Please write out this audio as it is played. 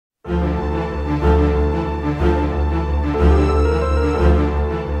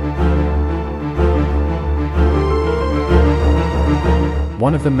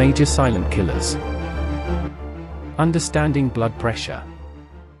one of the major silent killers. Understanding blood pressure.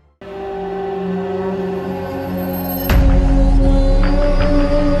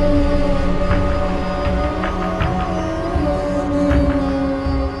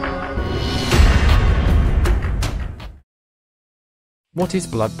 What is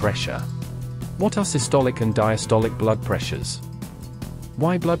blood pressure? What are systolic and diastolic blood pressures?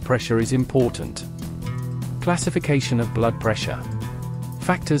 Why blood pressure is important? Classification of blood pressure.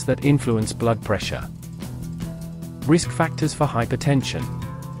 Factors that influence blood pressure. Risk factors for hypertension.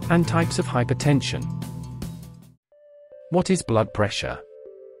 And types of hypertension. What is blood pressure?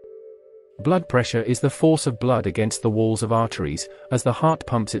 Blood pressure is the force of blood against the walls of arteries, as the heart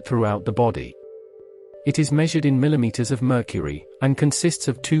pumps it throughout the body. It is measured in millimeters of mercury, and consists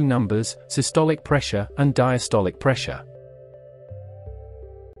of two numbers, systolic pressure and diastolic pressure.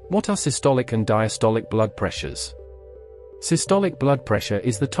 What are systolic and diastolic blood pressures? Systolic blood pressure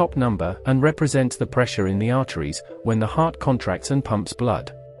is the top number and represents the pressure in the arteries when the heart contracts and pumps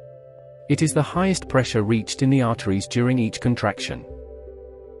blood. It is the highest pressure reached in the arteries during each contraction.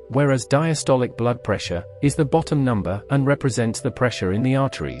 Whereas diastolic blood pressure is the bottom number and represents the pressure in the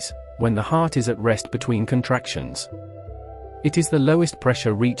arteries when the heart is at rest between contractions. It is the lowest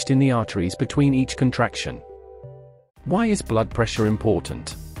pressure reached in the arteries between each contraction. Why is blood pressure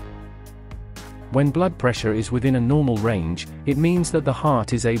important? When blood pressure is within a normal range, it means that the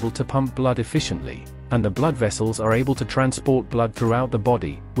heart is able to pump blood efficiently, and the blood vessels are able to transport blood throughout the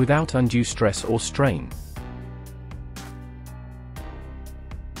body, without undue stress or strain.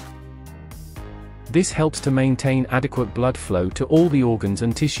 This helps to maintain adequate blood flow to all the organs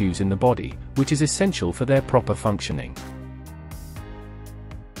and tissues in the body, which is essential for their proper functioning.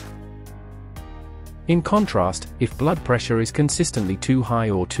 In contrast, if blood pressure is consistently too high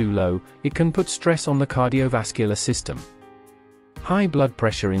or too low, it can put stress on the cardiovascular system. High blood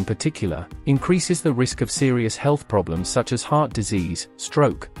pressure in particular increases the risk of serious health problems such as heart disease,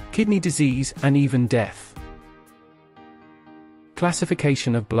 stroke, kidney disease, and even death.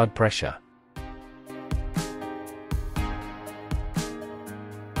 Classification of blood pressure.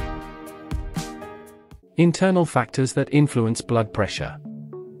 Internal factors that influence blood pressure.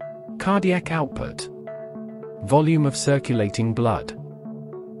 Cardiac output. Volume of circulating blood.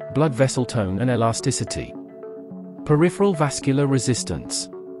 Blood vessel tone and elasticity. Peripheral vascular resistance.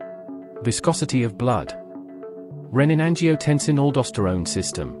 Viscosity of blood. Renin-angiotensin-aldosterone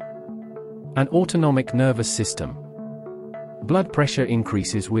system. An autonomic nervous system. Blood pressure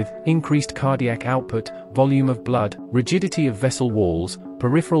increases with increased cardiac output, volume of blood, rigidity of vessel walls,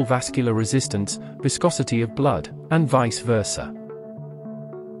 peripheral vascular resistance, viscosity of blood, and vice versa.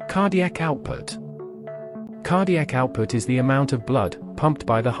 Cardiac output. Cardiac output is the amount of blood pumped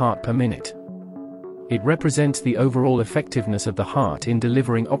by the heart per minute. It represents the overall effectiveness of the heart in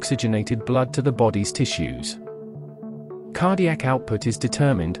delivering oxygenated blood to the body's tissues. Cardiac output is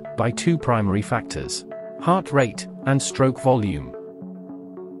determined by two primary factors: heart rate and stroke volume.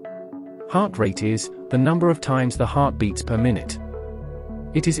 Heart rate is the number of times the heart beats per minute.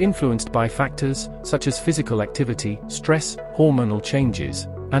 It is influenced by factors such as physical activity, stress, hormonal changes,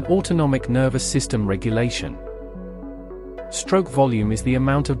 and autonomic nervous system regulation. Stroke volume is the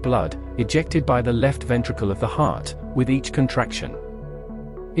amount of blood ejected by the left ventricle of the heart with each contraction.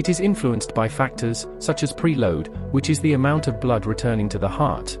 It is influenced by factors such as preload, which is the amount of blood returning to the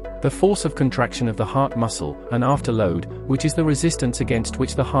heart, the force of contraction of the heart muscle, and afterload, which is the resistance against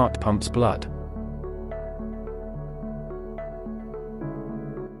which the heart pumps blood.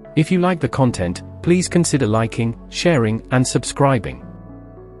 If you like the content, please consider liking, sharing, and subscribing.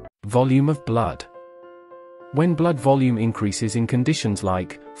 Volume of blood. When blood volume increases in conditions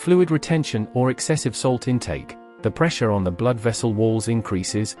like fluid retention or excessive salt intake, the pressure on the blood vessel walls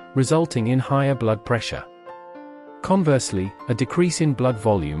increases, resulting in higher blood pressure. Conversely, a decrease in blood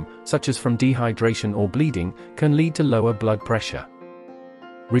volume, such as from dehydration or bleeding, can lead to lower blood pressure.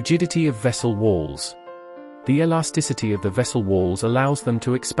 Rigidity of vessel walls. The elasticity of the vessel walls allows them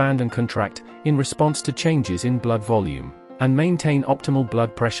to expand and contract in response to changes in blood volume, and maintain optimal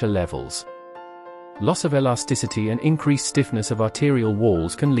blood pressure levels. Loss of elasticity and increased stiffness of arterial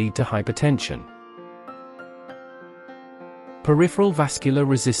walls can lead to hypertension. Peripheral vascular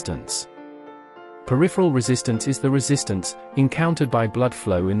resistance. Peripheral resistance is the resistance encountered by blood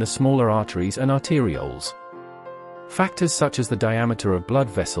flow in the smaller arteries and arterioles. Factors such as the diameter of blood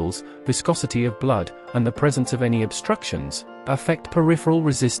vessels, viscosity of blood, and the presence of any obstructions affect peripheral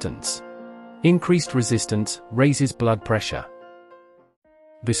resistance. Increased resistance raises blood pressure.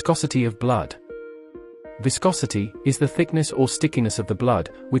 Viscosity of blood. Viscosity is the thickness or stickiness of the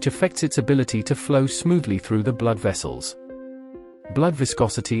blood, which affects its ability to flow smoothly through the blood vessels. Blood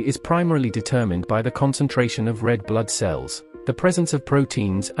viscosity is primarily determined by the concentration of red blood cells, the presence of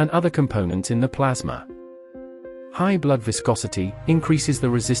proteins and other components in the plasma. High blood viscosity increases the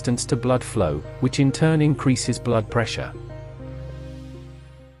resistance to blood flow, which in turn increases blood pressure.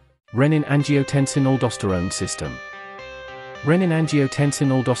 Renin-angiotensin-aldosterone system.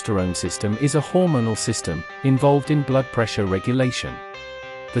 Renin-angiotensin-aldosterone system is a hormonal system involved in blood pressure regulation.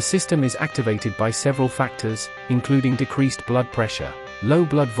 The system is activated by several factors, including decreased blood pressure, low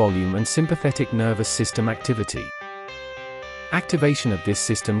blood volume and sympathetic nervous system activity. Activation of this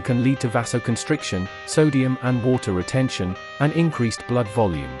system can lead to vasoconstriction, sodium and water retention, and increased blood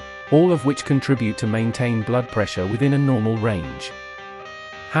volume, all of which contribute to maintain blood pressure within a normal range.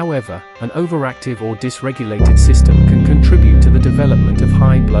 However, an overactive or dysregulated system can contribute to the development of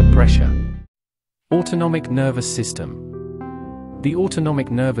high blood pressure. Autonomic nervous system. The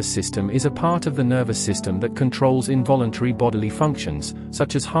autonomic nervous system is a part of the nervous system that controls involuntary bodily functions,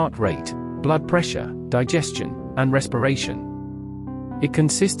 such as heart rate, blood pressure, digestion, and respiration. It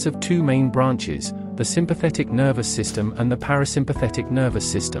consists of two main branches, the sympathetic nervous system and the parasympathetic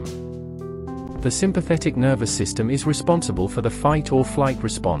nervous system. The sympathetic nervous system is responsible for the fight or flight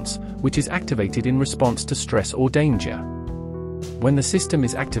response, which is activated in response to stress or danger. When the system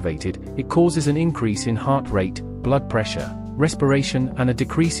is activated, it causes an increase in heart rate, blood pressure, respiration and a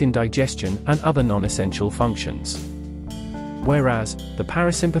decrease in digestion and other non-essential functions. Whereas, the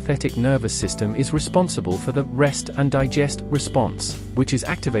parasympathetic nervous system is responsible for the rest and digest response, which is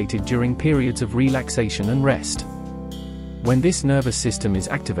activated during periods of relaxation and rest. When this nervous system is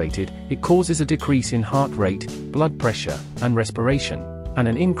activated, it causes a decrease in heart rate, blood pressure, and respiration, and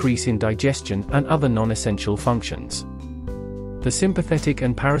an increase in digestion and other non-essential functions. The sympathetic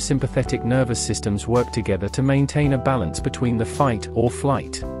and parasympathetic nervous systems work together to maintain a balance between the fight or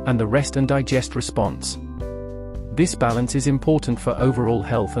flight and the rest and digest response. This balance is important for overall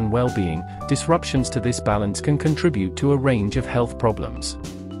health and well-being. Disruptions to this balance can contribute to a range of health problems.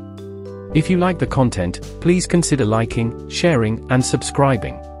 If you like the content, please consider liking, sharing, and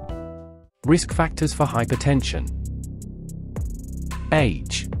subscribing. Risk factors for hypertension.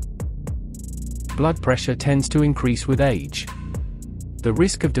 Age. Blood pressure tends to increase with age. The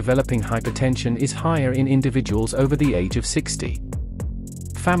risk of developing hypertension is higher in individuals over the age of 60.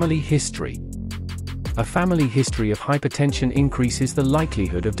 Family history. A family history of hypertension increases the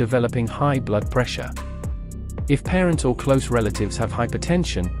likelihood of developing high blood pressure. If parents or close relatives have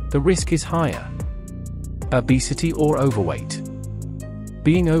hypertension, the risk is higher. Obesity or overweight.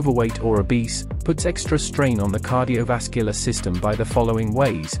 Being overweight or obese puts extra strain on the cardiovascular system by the following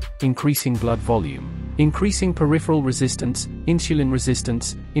ways: increasing blood volume, increasing peripheral resistance, insulin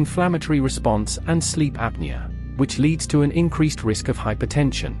resistance, inflammatory response, and sleep apnea, which leads to an increased risk of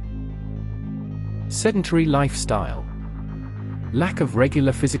hypertension. Sedentary lifestyle. Lack of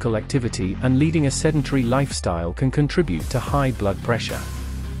regular physical activity and leading a sedentary lifestyle can contribute to high blood pressure.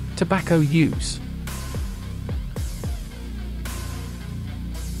 Tobacco use.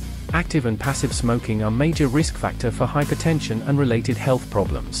 Active and passive smoking are major risk factor for hypertension and related health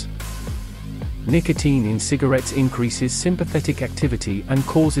problems. Nicotine in cigarettes increases sympathetic activity and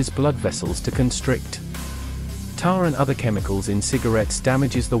causes blood vessels to constrict. Tar and other chemicals in cigarettes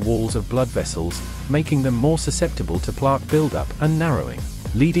damages the walls of blood vessels, making them more susceptible to plaque buildup and narrowing,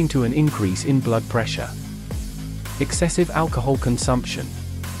 leading to an increase in blood pressure. Excessive alcohol consumption.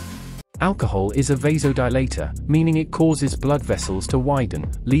 Alcohol is a vasodilator, meaning it causes blood vessels to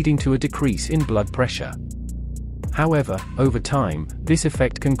widen, leading to a decrease in blood pressure. However, over time, this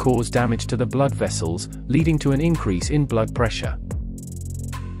effect can cause damage to the blood vessels, leading to an increase in blood pressure.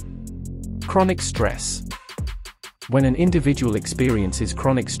 Chronic stress. When an individual experiences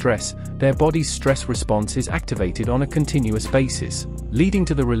chronic stress, their body's stress response is activated on a continuous basis, leading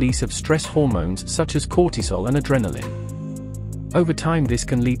to the release of stress hormones such as cortisol and adrenaline. Over time, this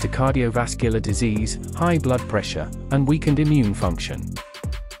can lead to cardiovascular disease, high blood pressure, and weakened immune function.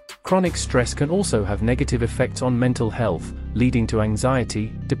 Chronic stress can also have negative effects on mental health, leading to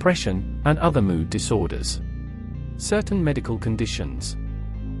anxiety, depression, and other mood disorders. Certain medical conditions.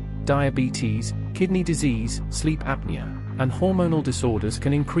 Diabetes, kidney disease, sleep apnea, and hormonal disorders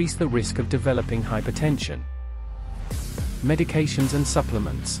can increase the risk of developing hypertension. Medications and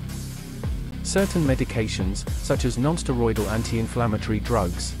supplements. Certain medications, such as nonsteroidal anti-inflammatory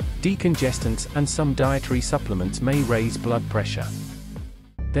drugs, decongestants, and some dietary supplements may raise blood pressure.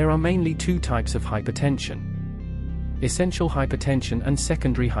 There are mainly two types of hypertension: essential hypertension and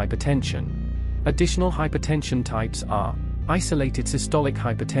secondary hypertension. Additional hypertension types are isolated systolic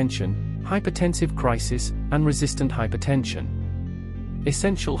hypertension, hypertensive crisis, and resistant hypertension.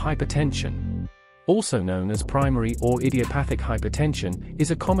 Essential hypertension. also known as primary or idiopathic hypertension,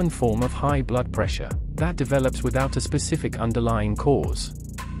 is a common form of high blood pressure that develops without a specific underlying cause.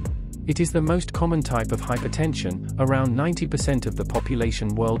 It is the most common type of hypertension. Around 90% of the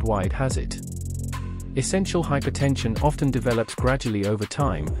population worldwide has it. Essential hypertension often develops gradually over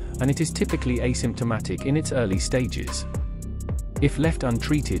time, and it is typically asymptomatic in its early stages. If left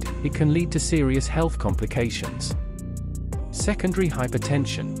untreated, it can lead to serious health complications. Secondary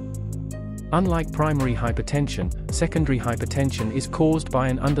hypertension. Unlike primary hypertension, secondary hypertension is caused by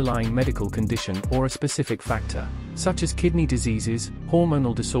an underlying medical condition or a specific factor, such as kidney diseases,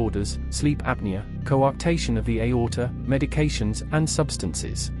 hormonal disorders, sleep apnea, coarctation of the aorta, medications, and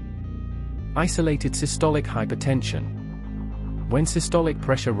substances. Isolated systolic hypertension. When systolic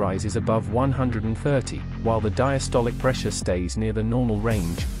pressure rises above 130, while the diastolic pressure stays near the normal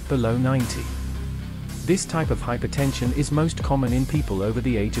range, below 90. This type of hypertension is most common in people over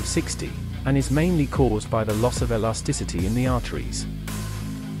the age of 60, and is mainly caused by the loss of elasticity in the arteries.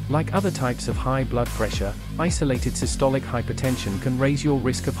 Like other types of high blood pressure, isolated systolic hypertension can raise your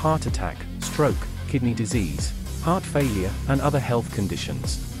risk of heart attack, stroke, kidney disease, heart failure, and other health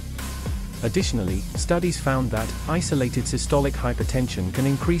conditions. Additionally, studies found that isolated systolic hypertension can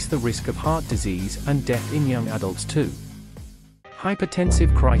increase the risk of heart disease and death in young adults too.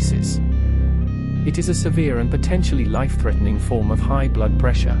 Hypertensive crisis. It is a severe and potentially life-threatening form of high blood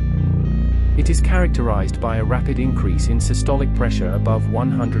pressure. It is characterized by a rapid increase in systolic pressure above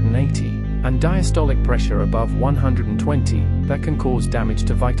 180, and diastolic pressure above 120, that can cause damage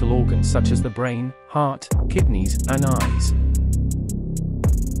to vital organs such as the brain, heart, kidneys, and eyes.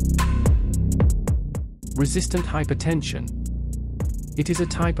 Resistant hypertension. It is a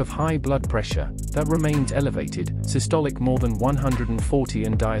type of high blood pressure that remains elevated, systolic more than 140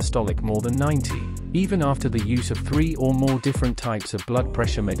 and diastolic more than 90, even after the use of 3 or more different types of blood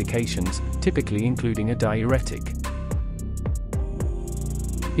pressure medications, typically including a diuretic.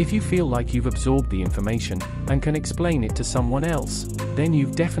 If you feel like you've absorbed the information and can explain it to someone else, then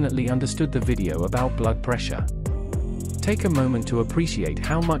you've definitely understood the video about blood pressure. Take a moment to appreciate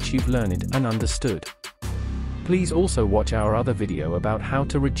how much you've learned and understood. Please also watch our other video about how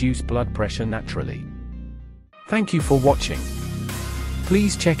to reduce blood pressure naturally. Thank you for watching.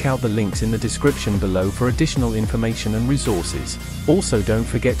 Please check out the links in the description below for additional information and resources. Also, don't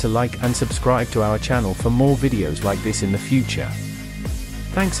forget to like and subscribe to our channel for more videos like this in the future.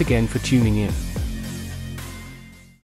 Thanks again for tuning in.